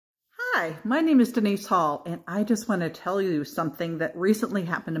Hi, my name is Denise Hall, and I just want to tell you something that recently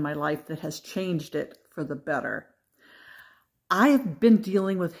happened in my life that has changed it for the better. I have been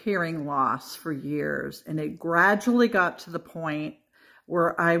dealing with hearing loss for years, and it gradually got to the point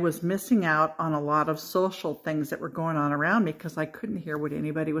where I was missing out on a lot of social things that were going on around me because I couldn't hear what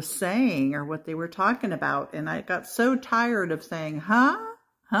anybody was saying or what they were talking about. And I got so tired of saying, huh?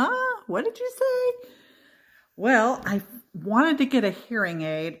 What did you say? Well, I wanted to get a hearing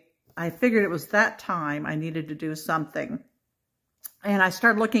aid. I figured it was that time I needed to do something. And I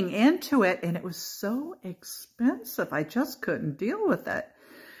started looking into it, and it was so expensive. I just couldn't deal with it.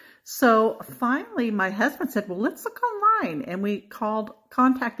 So finally, my husband said, well, let's look online. And we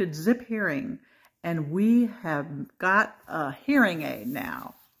contacted Zip Hearing, and we have got a hearing aid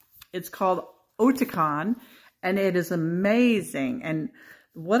now. It's called Oticon, and it is amazing. And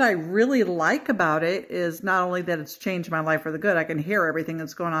what I really like about it is not only that it's changed my life for the good, I can hear everything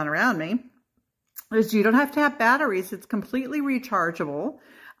that's going on around me, is you don't have to have batteries. It's completely rechargeable.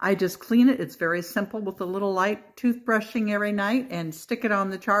 I just clean it. It's very simple with a little light toothbrushing every night and stick it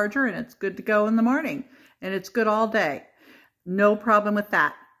on the charger, and it's good to go in the morning. And it's good all day. No problem with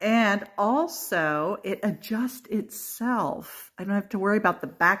that. And also, it adjusts itself. I don't have to worry about the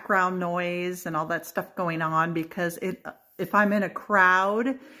background noise and all that stuff going on because if I'm in a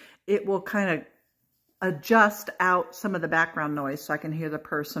crowd, it will kind of adjust out some of the background noise so I can hear the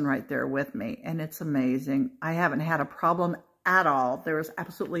person right there with me. And it's amazing. I haven't had a problem at all. There is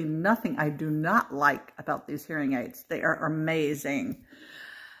absolutely nothing I do not like about these hearing aids. They are amazing.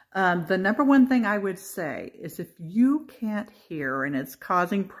 The number one thing I would say is if you can't hear and it's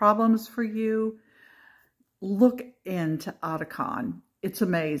causing problems for you, look into Oticon. It's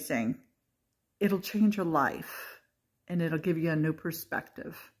amazing. It'll change your life and it'll give you a new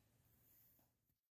perspective.